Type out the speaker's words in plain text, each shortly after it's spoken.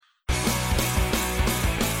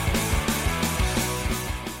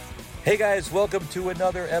Hey guys, welcome to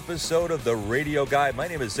another episode of The Radio Guy. My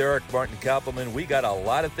name is Eric Martin Koppelman. We got a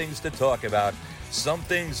lot of things to talk about. Some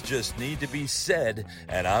things just need to be said,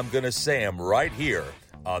 and I'm going to say them right here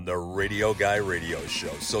on The Radio Guy Radio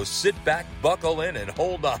Show. So sit back, buckle in, and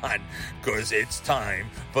hold on, because it's time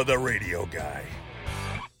for The Radio Guy.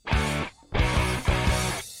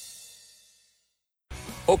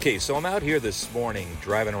 Okay, so I'm out here this morning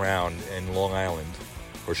driving around in Long Island,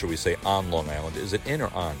 or should we say on Long Island. Is it in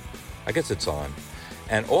or on? I guess it's on.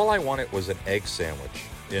 And all I wanted was an egg sandwich,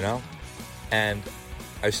 you know? And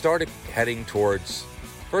I started heading towards,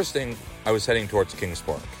 first thing, I was heading towards Kings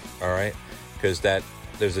Park, all right? Because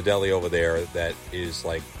there's a deli over there that is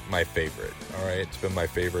like my favorite, all right? It's been my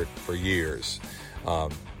favorite for years.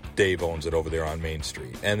 Dave owns it over there on Main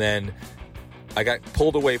Street. And then I got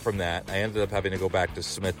pulled away from that. I ended up having to go back to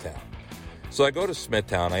Smithtown. So I go to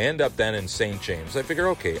Smithtown. I end up then in St. James. I figure,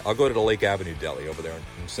 okay, I'll go to the Lake Avenue Deli over there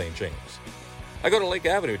in St. James. I go to Lake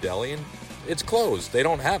Avenue Deli, and it's closed. They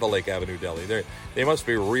don't have a Lake Avenue Deli. They must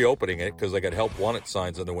be reopening it because they got Help Wanted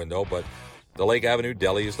signs on the window, but the Lake Avenue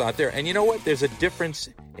Deli is not there. And you know what? There's a difference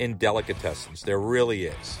in delicatessens. There really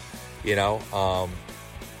is. You know,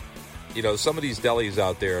 some of these delis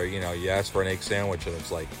out there, you know, you ask for an egg sandwich, and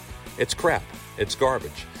it's like, it's crap. It's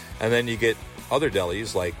garbage. And then you get other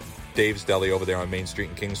delis like Dave's Deli over there on Main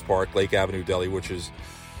Street in Kings Park, Lake Avenue Deli,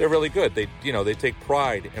 they're really good. They take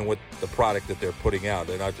pride in what the product that they're putting out.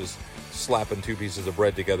 They're not just slapping two pieces of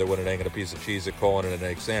bread together with an egg and a piece of cheese and calling it an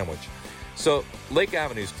egg sandwich. So Lake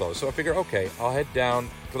Avenue's closed. So I figure, okay, I'll head down,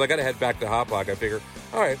 because I got to head back to Hot Dog. I figure,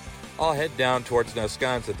 all right, I'll head down towards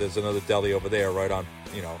Nesconset. There's another deli over there right on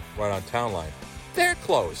Town Line. They're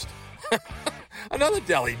closed. Another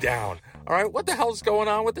deli down. All right, what the hell's going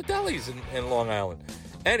on with the delis in Long Island?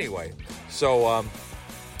 Anyway, so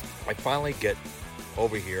I finally get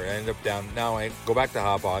over here. I end up down. Now I go back to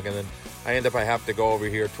Hauppauge, and then I have to go over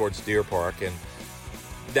here towards Deer Park, and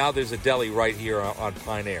now there's a deli right here on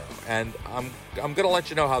Pine Air. And I'm going to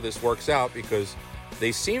let you know how this works out, because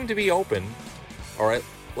they seem to be open. All right,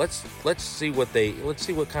 let's see what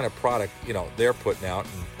kind of product they're putting out,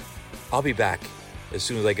 and I'll be back as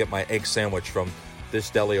soon as I get my egg sandwich from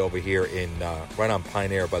this deli over here in right on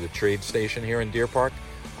Pine Air by the trade station here in Deer Park.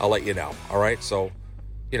 I'll let you know. All right, so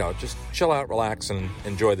just chill out, relax, and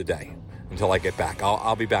enjoy the day until I get back.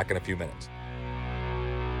 I'll be back in a few minutes.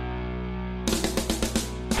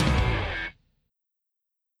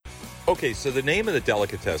 Okay, so the name of the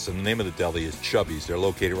delicatessen, the name of the deli is Chubby's. They're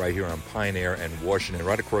located right here on Pine Air and Washington,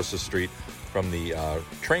 right across the street from the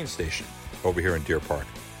train station over here in Deer Park.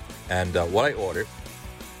 And what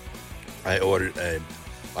I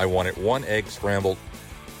wanted one egg scrambled,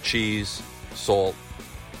 cheese, salt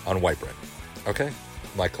on white bread. Okay?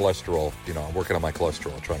 My cholesterol, I'm working on my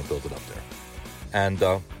cholesterol, trying to build it up there. And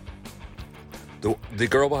the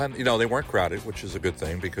girl behind, they weren't crowded, which is a good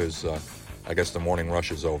thing, because I guess the morning rush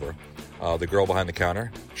is over. The girl behind the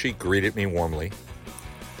counter, she greeted me warmly.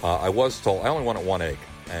 I was told, I only wanted one egg,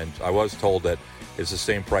 and I was told that it's the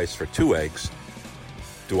same price for two eggs.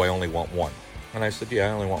 Do I only want one? And I said, yeah, I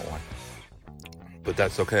only want one. But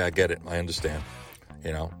that's okay, I get it, I understand.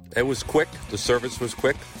 It was quick, the service was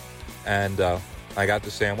quick, and I got the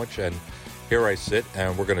sandwich, and here I sit,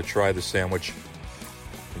 and we're going to try the sandwich.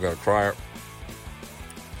 We're going to try it.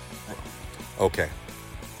 Okay.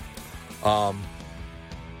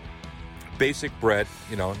 Basic bread,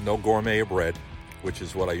 no gourmet bread, which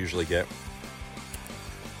is what I usually get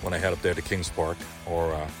when I head up there to Kings Park,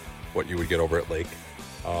 or what you would get over at Lake.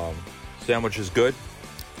 Sandwich is good.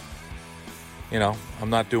 I'm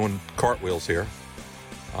not doing cartwheels here.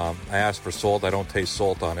 I asked for salt. I don't taste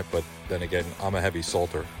salt on it, but then again, I'm a heavy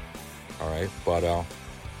salter. All right, but out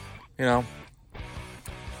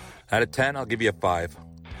of 10, I'll give you a 5.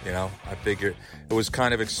 I figure it was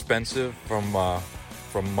kind of expensive from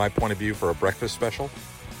my point of view for a breakfast special.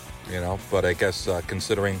 But I guess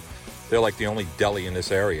considering they're like the only deli in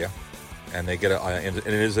this area, and they get and it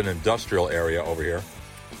is an industrial area over here.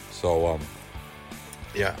 So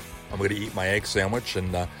yeah, I'm going to eat my egg sandwich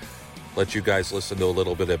and let you guys listen to a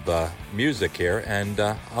little bit of music here, and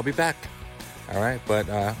I'll be back. All right, but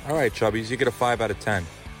all right, Chubbies, you get a 5 out of 10.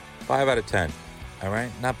 5 out of 10. All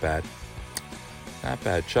right, not bad. Not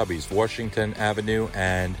bad. Chubbies, Washington Avenue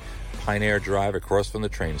and Pine Air Drive across from the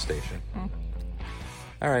train station.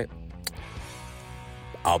 All right,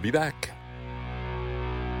 I'll be back.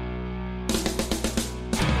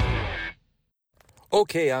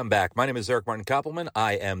 Okay, I'm back. My name is Eric Martin Koppelman.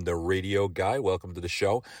 I am the radio guy. Welcome to the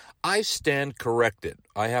show. I stand corrected.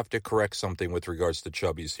 I have to correct something with regards to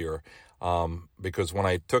Chubbies here. because when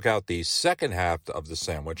I took out the second half of the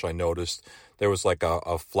sandwich, I noticed there was like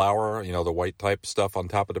a flour, the white type stuff on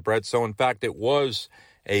top of the bread. So in fact, it was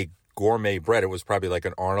a gourmet bread. It was probably like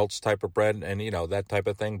an Arnold's type of bread and, that type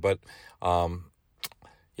of thing. But,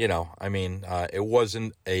 it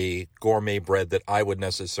wasn't a gourmet bread that I would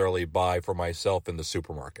necessarily buy for myself in the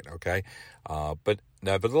supermarket. Okay. But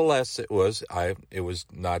nevertheless, it was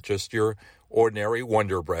not just your ordinary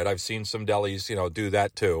Wonder Bread. I've seen some delis, do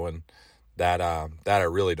that too. And that I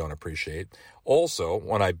really don't appreciate. Also,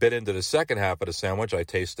 when I bit into the second half of the sandwich, I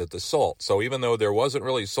tasted the salt. So even though there wasn't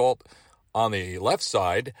really salt on the left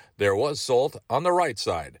side, there was salt on the right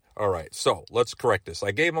side. All right, so let's correct this.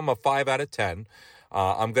 I gave them a 5 out of 10.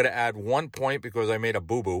 I'm going to add 1 point because I made a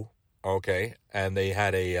boo-boo, okay? And they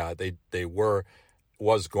had it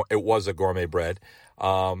was a gourmet bread.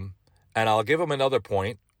 And I'll give them another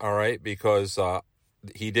point, all right, because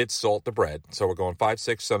he did salt the bread. So we're going 5,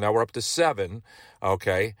 6, so now we're up to 7,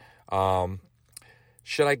 okay?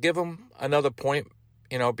 Should I give him another point,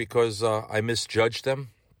 because I misjudged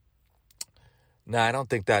them? No, I don't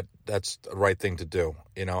think that's the right thing to do.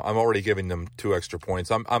 I'm already giving them 2 extra points.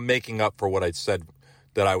 I'm making up for what I said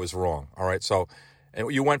that I was wrong. All right. So,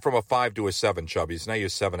 and you went from a 5 to a 7, Chubbies. Now you're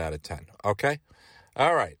 7 out of 10. Okay.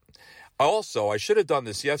 All right. Also, I should have done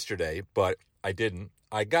this yesterday, but I didn't.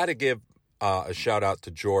 I got to give a shout out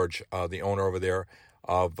to George, the owner over there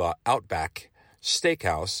of Outback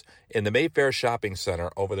Steakhouse in the Mayfair Shopping Center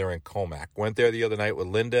over there in Comac. Went there the other night with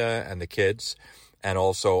Linda and the kids, and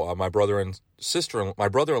also my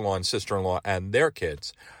brother-in-law and sister-in-law and their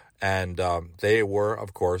kids. And they were,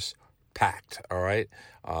 of course, packed, all right,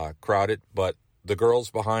 crowded. But the girls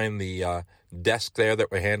behind the desk there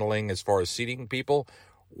that were handling as far as seating people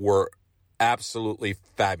were absolutely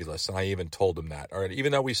fabulous. And I even told them that. All right,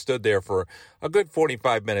 even though we stood there for a good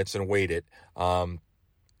 45 minutes and waited,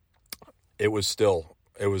 it was still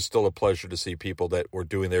a pleasure to see people that were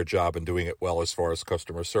doing their job and doing it well as far as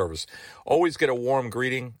customer service. Always get a warm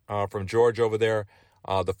greeting from George over there.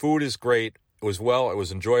 The food is great. It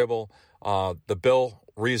was enjoyable. The bill,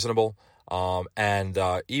 reasonable. And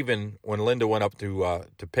even when Linda went up to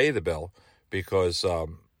pay the bill, because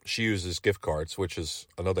she uses gift cards, which is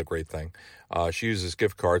another great thing. She uses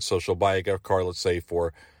gift cards, so she'll buy a gift card, let's say,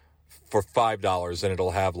 for $5, and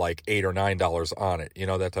it'll have like $8 or $9 on it,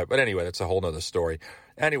 that type. But anyway, that's a whole nother story.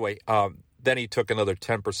 Anyway, then he took another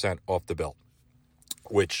 10% off the bill,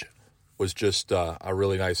 which was just a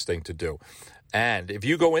really nice thing to do. And if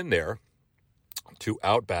you go in there to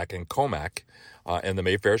Outback in Comac, in the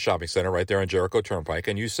Mayfair Shopping Center right there on Jericho Turnpike,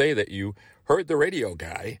 and you say that you heard the radio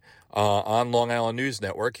guy on Long Island News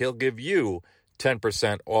Network, he'll give you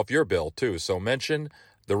 10% off your bill too. So mention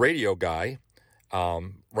the radio guy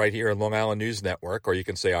right here in Long Island News Network, or you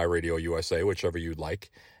can say iRadio USA, whichever you'd like,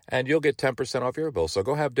 and you'll get 10% off your bill. So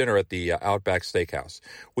go have dinner at the Outback Steakhouse.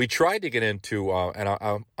 We tried to get into, and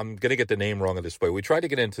I'm going to get the name wrong of this place. We tried to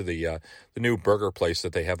get into the new burger place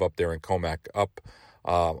that they have up there in Comac.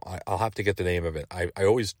 I'll have to get the name of it. I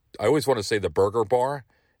always want to say the Burger Bar.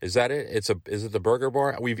 Is that it? Is it the Burger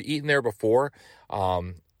Bar? We've eaten there before.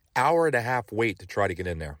 Hour and a half wait to try to get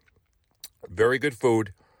in there. Very good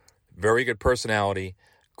food. Very good personality,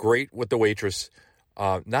 great with the waitress,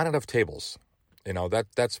 not enough tables.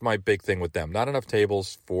 That's my big thing with them. Not enough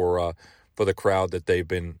tables for the crowd that they've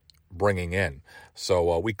been bringing in.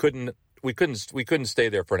 So we couldn't stay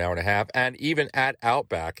there for an hour and a half. And even at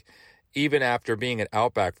Outback, even after being at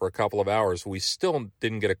Outback for a couple of hours, we still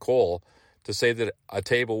didn't get a call to say that a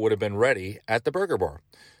table would have been ready at the Burger Bar.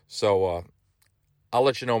 So I'll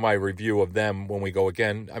let you know my review of them when we go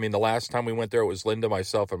again. I mean, the last time we went there, it was Linda,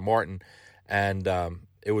 myself, and Martin, and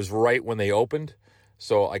it was right when they opened,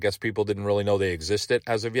 so I guess people didn't really know they existed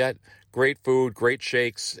as of yet. Great food, great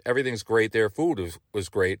shakes, everything's great there. Food was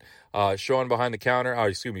great. Sean behind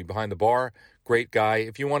the bar, great guy.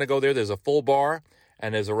 If you want to go there, there's a full bar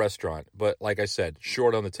and there's a restaurant, but like I said,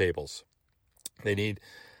 short on the tables. They need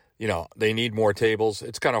more tables.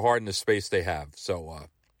 It's kind of hard in the space they have, so...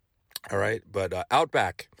 All right, but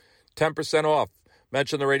Outback, 10% off.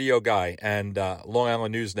 Mention the radio guy and Long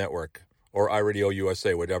Island News Network or iRadio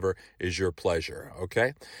USA, whatever is your pleasure,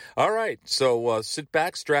 okay? All right, so sit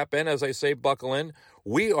back, strap in, as I say, buckle in.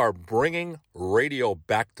 We are bringing radio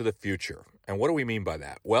back to the future. And what do we mean by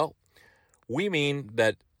that? Well, we mean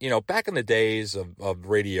that, back in the days of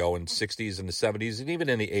radio in the 60s and the 70s and even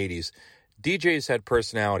in the 80s, DJs had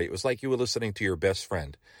personality. It was like you were listening to your best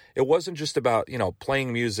friend. It wasn't just about,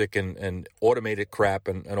 playing music and automated crap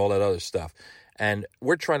and all that other stuff. And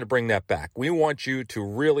we're trying to bring that back. We want you to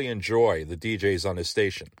really enjoy the DJs on this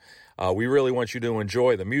station. We really want you to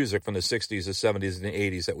enjoy the music from the 60s, the 70s, and the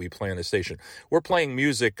 80s that we play on the station. We're playing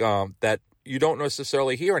music that you don't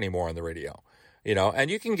necessarily hear anymore on the radio. And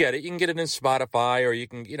you can get it. You can get it in Spotify, or you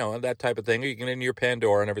can, that type of thing. Or you can get it in your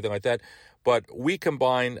Pandora and everything like that. But we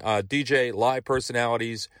combine DJ live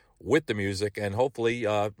personalities with the music, and hopefully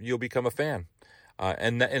you'll become a fan.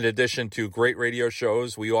 And in addition to great radio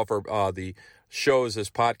shows, we offer the shows as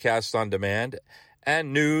podcasts on demand,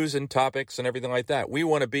 and news and topics and everything like that. We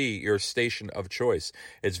want to be your station of choice.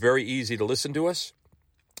 It's very easy to listen to us.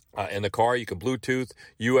 In the car, you can Bluetooth,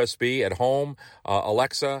 USB at home,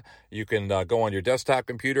 Alexa. You can go on your desktop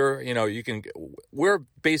computer. We're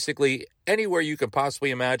basically anywhere you can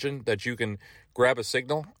possibly imagine that you can grab a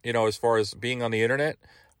signal, as far as being on the internet.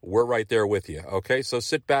 We're right there with you, okay? So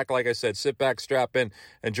sit back, like I said, strap in,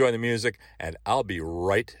 enjoy the music, and I'll be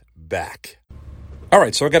right back. All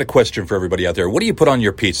right, so I got a question for everybody out there. What do you put on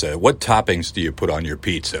your pizza? What toppings do you put on your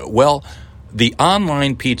pizza? Well, the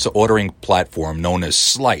online pizza ordering platform known as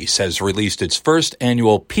Slice has released its first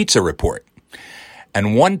annual pizza report,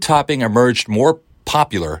 and one topping emerged more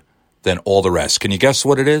popular than all the rest. Can you guess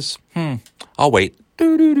what it is? I'll wait.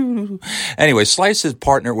 Anyway, Slice has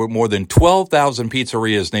partnered with more than 12,000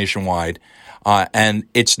 pizzerias nationwide, and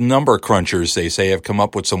its number crunchers, they say, have come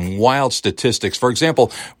up with some wild statistics. For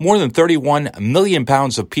example, more than 31 million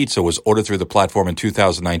pounds of pizza was ordered through the platform in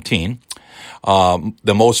 2019.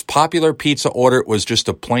 The most popular pizza order was just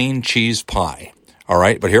a plain cheese pie. All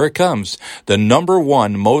right, but here it comes. The number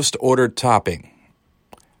one most ordered topping,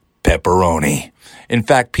 pepperoni. In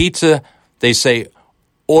fact, pizza, they say,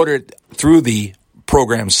 ordered through the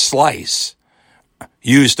program Slice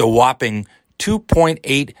used a whopping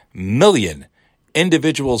 2.8 million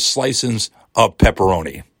individual slices of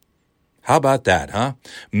pepperoni. How about that, huh?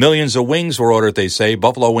 Millions of wings were ordered, they say.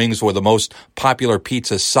 Buffalo wings were the most popular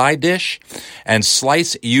pizza side dish, and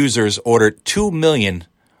Slice users ordered 2 million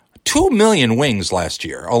wings last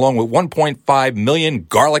year, along with 1.5 million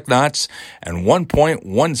garlic knots and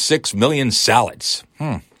 1.16 million salads.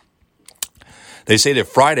 They say that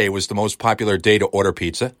Friday was the most popular day to order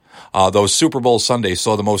pizza, though Super Bowl Sunday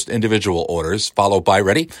saw the most individual orders, followed by,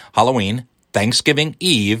 Halloween, Thanksgiving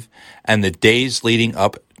Eve, and the days leading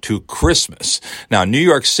up to Christmas. Now, New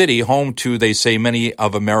York City, home to, they say, many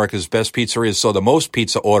of America's best pizzerias, saw the most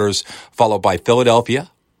pizza orders, followed by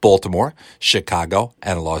Philadelphia, Baltimore, Chicago,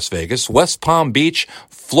 and Las Vegas. West Palm Beach,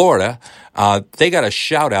 Florida, they got a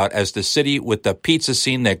shout out as the city with the pizza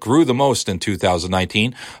scene that grew the most in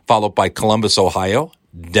 2019, followed by Columbus, Ohio,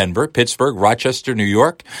 Denver, Pittsburgh, Rochester, New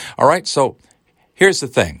York. All right, so here's the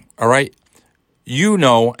thing, all right? You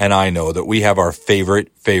know and I know that we have our favorite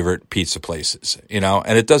pizza places,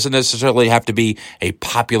 and it doesn't necessarily have to be a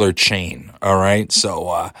popular chain, all right?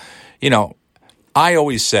 So, I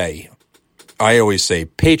always say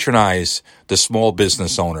patronize the small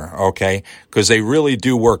business owner, okay? Because they really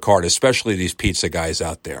do work hard, especially these pizza guys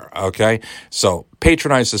out there, okay? So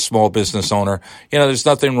patronize the small business owner. There's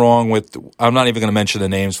nothing wrong with, I'm not even going to mention the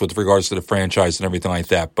names with regards to the franchise and everything like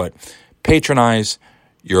that, but patronize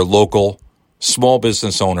your local small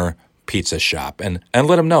business owner pizza shop and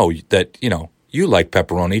let them know that, you like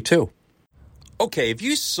pepperoni too. Okay, if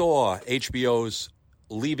you saw HBO's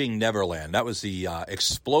Leaving Neverland, that was the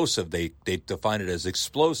explosive, they defined it as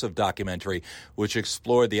explosive documentary, which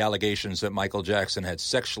explored the allegations that Michael Jackson had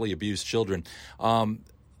sexually abused children.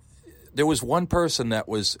 There was one person that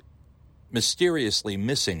was mysteriously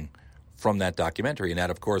missing from that documentary, and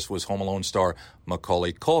that, of course, was Home Alone star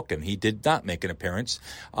Macaulay Culkin. He did not make an appearance.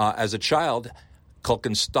 As a child,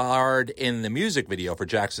 Culkin starred in the music video for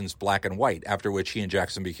Jackson's Black and White, after which he and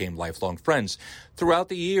Jackson became lifelong friends. Throughout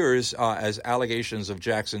the years, as allegations of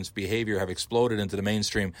Jackson's behavior have exploded into the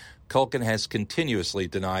mainstream, Culkin has continuously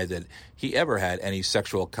denied that he ever had any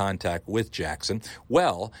sexual contact with Jackson.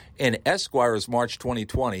 Well, in Esquire's March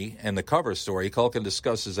 2020 and the cover story, Culkin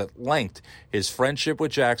discusses at length his friendship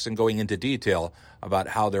with Jackson, going into detail about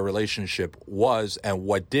how their relationship was and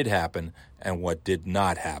what did happen and what did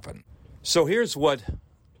not happen. So here's what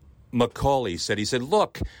Macaulay said. He said,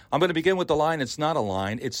 "Look, I'm going to begin with the line, it's not a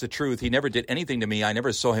line, it's the truth. He never did anything to me. I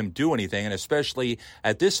never saw him do anything, and especially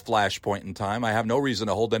at this flashpoint in time, I have no reason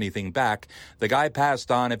to hold anything back. The guy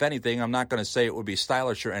passed on. If anything, I'm not going to say it would be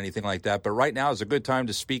stylish or anything like that, but right now is a good time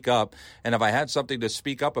to speak up, and if I had something to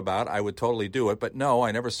speak up about, I would totally do it. But no,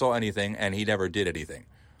 I never saw anything, and he never did anything."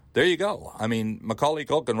 there you go. I mean, Macaulay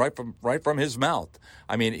Culkin, right from his mouth.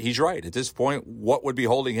 I mean, he's right. At this point, what would be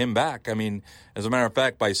holding him back? I mean, as a matter of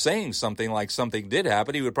fact, by saying something like something did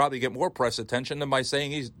happen, he would probably get more press attention than by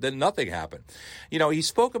saying that nothing happened. You know, he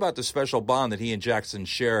spoke about the special bond that he and Jackson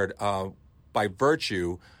shared by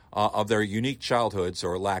virtue of their unique childhoods,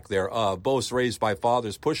 or lack thereof, both raised by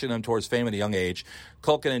fathers pushing them towards fame at a young age.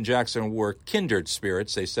 Culkin and Jackson were kindred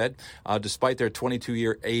spirits, they said, despite their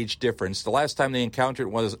 22-year age difference. The last time they encountered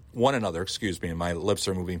one another, excuse me, my lips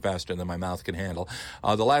are moving faster than my mouth can handle.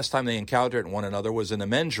 The last time they encountered one another was in the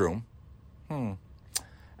men's room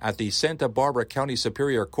at the Santa Barbara County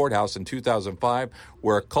Superior Courthouse in 2005,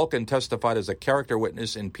 where Culkin testified as a character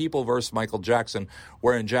witness in People vs. Michael Jackson,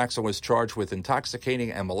 wherein Jackson was charged with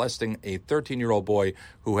intoxicating and molesting a 13-year-old boy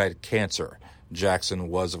who had cancer. Jackson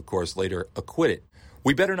was, of course, later acquitted.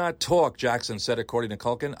 We better not talk, Jackson said, according to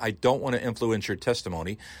Culkin. I don't want to influence your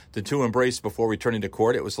testimony. The two embraced before returning to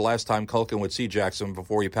court. It was the last time Culkin would see Jackson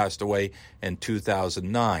before he passed away in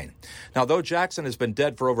 2009. Now, though Jackson has been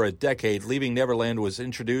dead for over a decade, Leaving Neverland was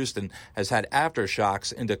introduced and has had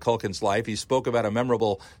aftershocks into Culkin's life. He spoke about a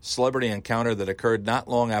memorable celebrity encounter that occurred not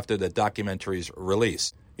long after the documentary's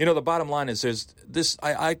release. You know, the bottom line is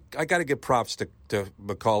I got to give props to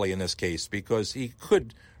Macaulay in this case, because he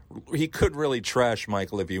could really trash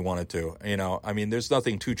Michael if he wanted to. You know, I mean, there's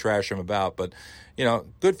nothing to trash him about, but, you know,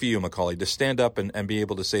 good for you, Macaulay, to stand up and be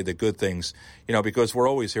able to say the good things, you know, because we're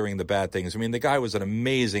always hearing the bad things. I mean, the guy was an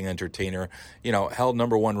amazing entertainer, you know, held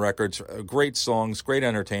 #1 records, great songs, great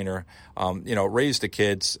entertainer, you know, raised the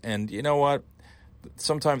kids. And you know what?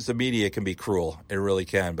 Sometimes the media can be cruel. It really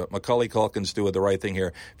can. But Macaulay Culkin's doing the right thing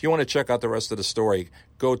here. If you want to check out the rest of the story,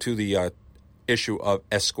 go to the issue of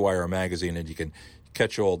Esquire magazine, and you can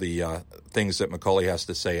catch all the things that Macaulay has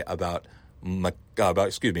to say about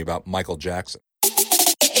Michael Jackson.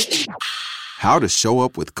 How to show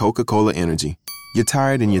up with Coca-Cola Energy. You're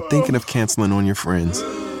tired and you're thinking of canceling on your friends.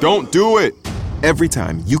 Don't do it! Every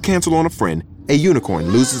time you cancel on a friend, a unicorn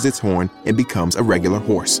loses its horn and becomes a regular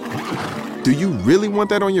horse. Do you really want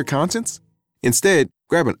that on your conscience? Instead,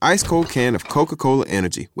 grab an ice-cold can of Coca-Cola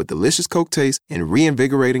Energy with delicious Coke taste and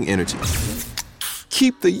reinvigorating energy.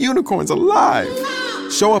 Keep the unicorns alive!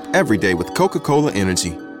 Show up every day with Coca-Cola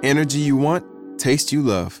Energy. Energy you want, taste you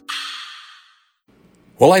love.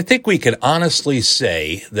 Well, I think we can honestly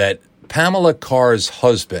say that Pamela Carr's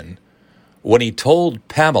husband, when he told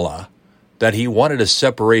Pamela that he wanted a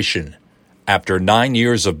separation after 9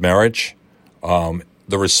 years of marriage,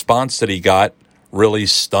 the response that he got really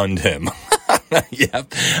stunned him. Yeah,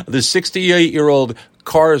 the 68-year-old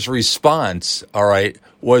Carr's response, all right,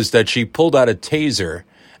 was that she pulled out a taser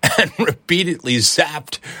and repeatedly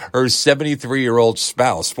zapped her 73-year-old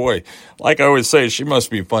spouse. Boy, like I always say, she must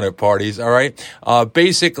be fun at parties, all right?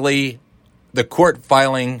 Basically, the court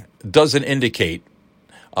filing doesn't indicate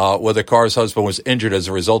whether Carr's husband was injured as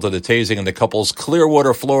a result of the tasing in the couple's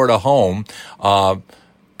Clearwater, Florida home.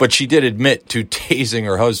 But she did admit to tasing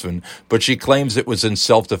her husband, but she claims it was in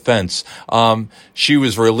self-defense. She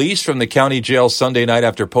was released from the county jail Sunday night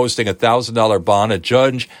after posting a $1,000 bond. A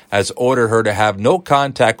judge has ordered her to have no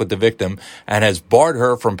contact with the victim and has barred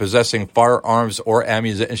her from possessing firearms or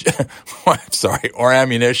ammunition.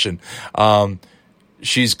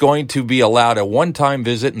 She's going to be allowed a one-time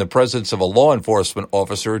visit in the presence of a law enforcement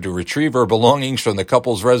officer to retrieve her belongings from the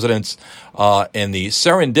couple's residence in the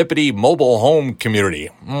Serendipity mobile home community.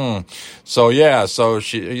 So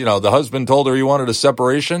she, you know, the husband told her he wanted a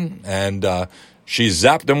separation, and she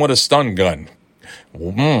zapped him with a stun gun.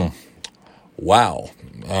 Wow.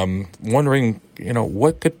 I'm wondering, you know,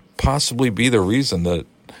 what could possibly be the reason that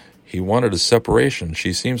he wanted a separation?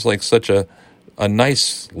 She seems like such a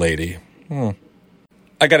nice lady.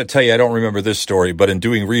 I got to tell you, I don't remember this story, but in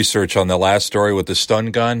doing research on the last story with the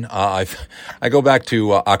stun gun, I go back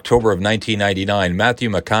to October of 1999. Matthew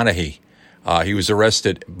McConaughey, he was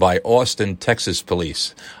arrested by Austin, Texas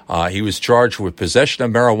police. He was charged with possession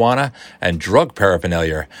of marijuana and drug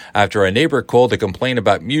paraphernalia after a neighbor called to complain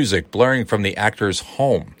about music blaring from the actor's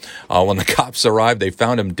home. When the cops arrived, they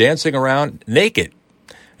found him dancing around naked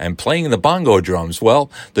and playing the bongo drums.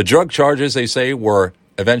 Well, the drug charges, they say, were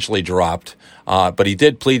eventually dropped. But he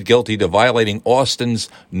did plead guilty to violating Austin's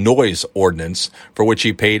noise ordinance, for which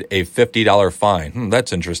he paid a $50 fine.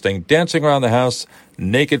 That's interesting. Dancing around the house,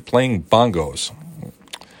 naked, playing bongos.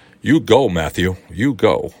 You go, Matthew. You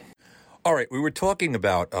go. All right, we were talking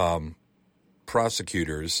about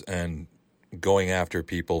prosecutors and going after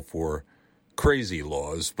people for crazy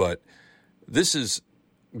laws, but this is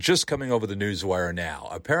just coming over the newswire now.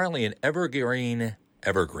 Apparently an Evergreen,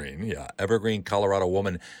 Colorado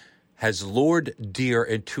woman has lured deer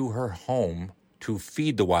into her home to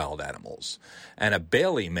feed the wild animals. And a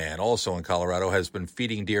Bailey man, also in Colorado, has been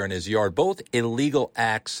feeding deer in his yard, both illegal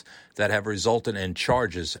acts that have resulted in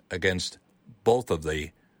charges against both of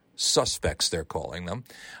the suspects, they're calling them.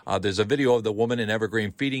 There's a video of the woman in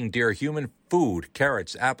Evergreen feeding deer human food,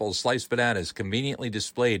 carrots, apples, sliced bananas, conveniently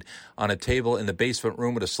displayed on a table in the basement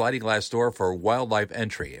room with a sliding glass door for wildlife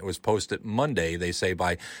entry. It was posted Monday, they say,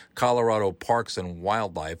 by Colorado Parks and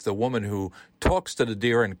Wildlife. The woman who talks to the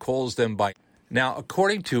deer and calls them by... Now,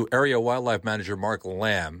 according to Area Wildlife Manager Mark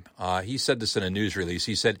Lamb, he said this in a news release.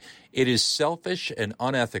 He said, "It is selfish and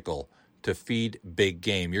unethical to feed big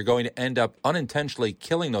game. You're going to end up unintentionally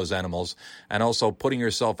killing those animals and also putting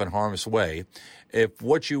yourself in harm's way. If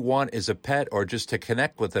what you want is a pet or just to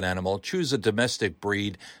connect with an animal, choose a domestic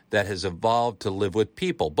breed that has evolved to live with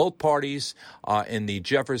people." Both parties in the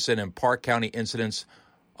Jefferson and Park County incidents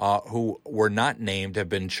who were not named have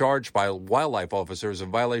been charged by wildlife officers,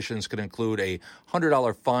 and violations could include a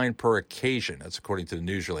 $100 fine per occasion. That's according to the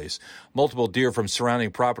news release. Multiple deer from surrounding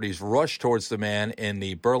properties rushed towards the man in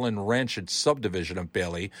the Berlin Ranch subdivision of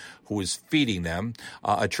Bailey, who was feeding them.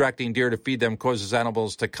 Attracting deer to feed them causes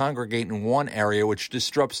animals to congregate in one area, which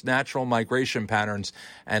disrupts natural migration patterns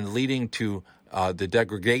and leading to the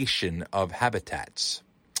degradation of habitats.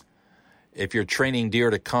 If you're training deer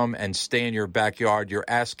to come and stay in your backyard, you're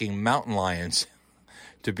asking mountain lions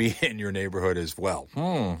to be in your neighborhood as well.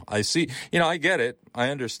 I see. I get it. I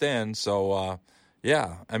understand. So,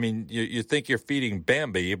 yeah. I mean, you think you're feeding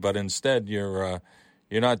Bambi, but instead you're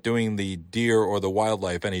not doing the deer or the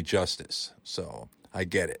wildlife any justice. So I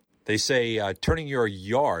get it. They say turning your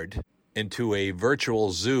yard into a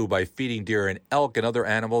virtual zoo by feeding deer and elk and other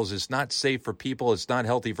animals is not safe for people, it's not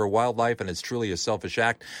healthy for wildlife, and it's truly a selfish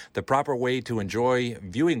act. The proper way to enjoy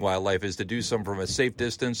viewing wildlife is to do so from a safe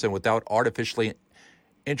distance and without artificially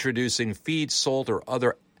introducing feed, salt, or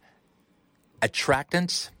other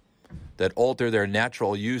attractants that alter their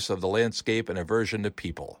natural use of the landscape and aversion to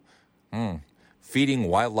people. Feeding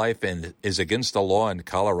wildlife is against the law in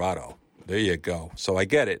Colorado. There you go. So I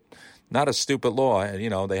get it. Not a stupid law,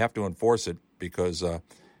 and, they have to enforce it because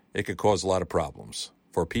it could cause a lot of problems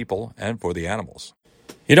for people and for the animals.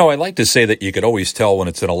 I like to say that you could always tell when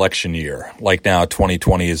it's an election year. Like now,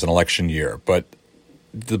 2020 is an election year. But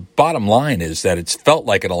the bottom line is that it's felt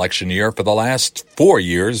like an election year for the last 4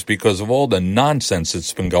 years because of all the nonsense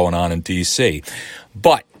that's been going on in D.C.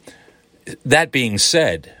 But that being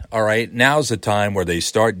said, all right, now's the time where they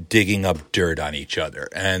start digging up dirt on each other.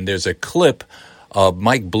 And there's a clip of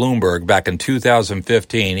Mike Bloomberg back in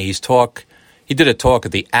 2015. He did a talk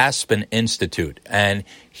at the Aspen Institute, and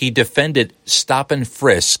he defended stop and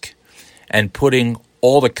frisk and putting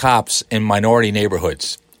all the cops in minority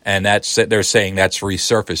neighborhoods. And they're saying that's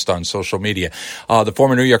resurfaced on social media. The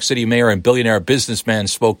former New York City mayor and billionaire businessman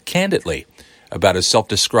spoke candidly about his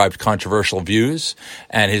self-described controversial views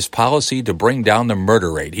and his policy to bring down the murder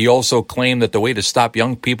rate. He also claimed that the way to stop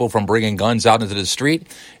young people from bringing guns out into the street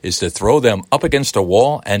is to throw them up against a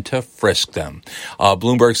wall and to frisk them.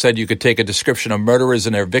 Bloomberg said you could take a description of murderers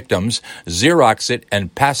and their victims, Xerox it,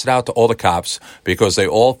 and pass it out to all the cops because they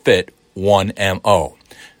all fit one MO.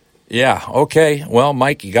 Yeah, okay. Well,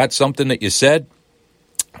 Mike, you got something that you said.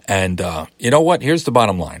 And you know what? Here's the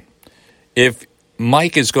bottom line. If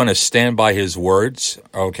Mike is going to stand by his words,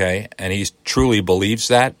 okay, and he truly believes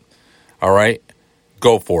that, all right,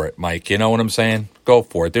 go for it, Mike. You know what I'm saying? Go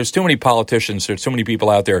for it. There's too many politicians, there's too many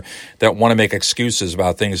people out there that want to make excuses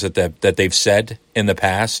about things that they've said in the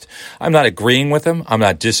past. I'm not agreeing with them. I'm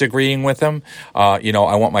not disagreeing with them. I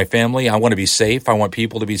want my family. I want to be safe. I want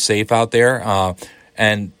people to be safe out there.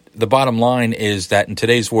 And the bottom line is that in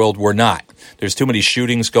today's world, we're not. There's too many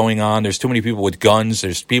shootings going on. There's too many people with guns.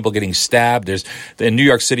 There's people getting stabbed. In New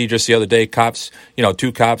York City just the other day, cops,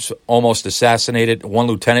 2 cops almost assassinated, 1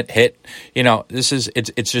 lieutenant hit.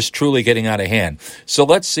 It's just truly getting out of hand. So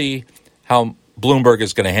let's see how Bloomberg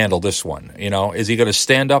is going to handle this one. Is he going to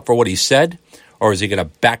stand up for what he said, or is he going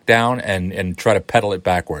to back down and try to pedal it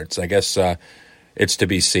backwards? I guess it's to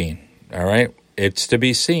be seen. All right? It's to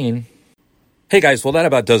be seen. Hey guys, well that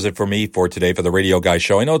about does it for me for today for the Radio Guy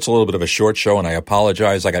Show. I know it's a little bit of a short show and I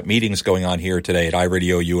apologize. I got meetings going on here today at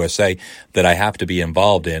iRadio USA that I have to be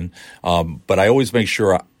involved in. But I always make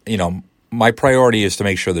sure, my priority is to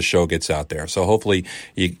make sure the show gets out there. So hopefully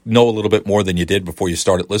you know a little bit more than you did before you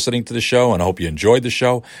started listening to the show, and I hope you enjoyed the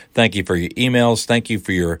show. Thank you for your emails. Thank you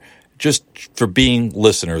for being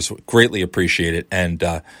listeners. Greatly appreciate it. And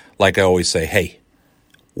like I always say, hey,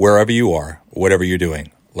 wherever you are, whatever you're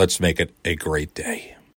doing, let's make it a great day.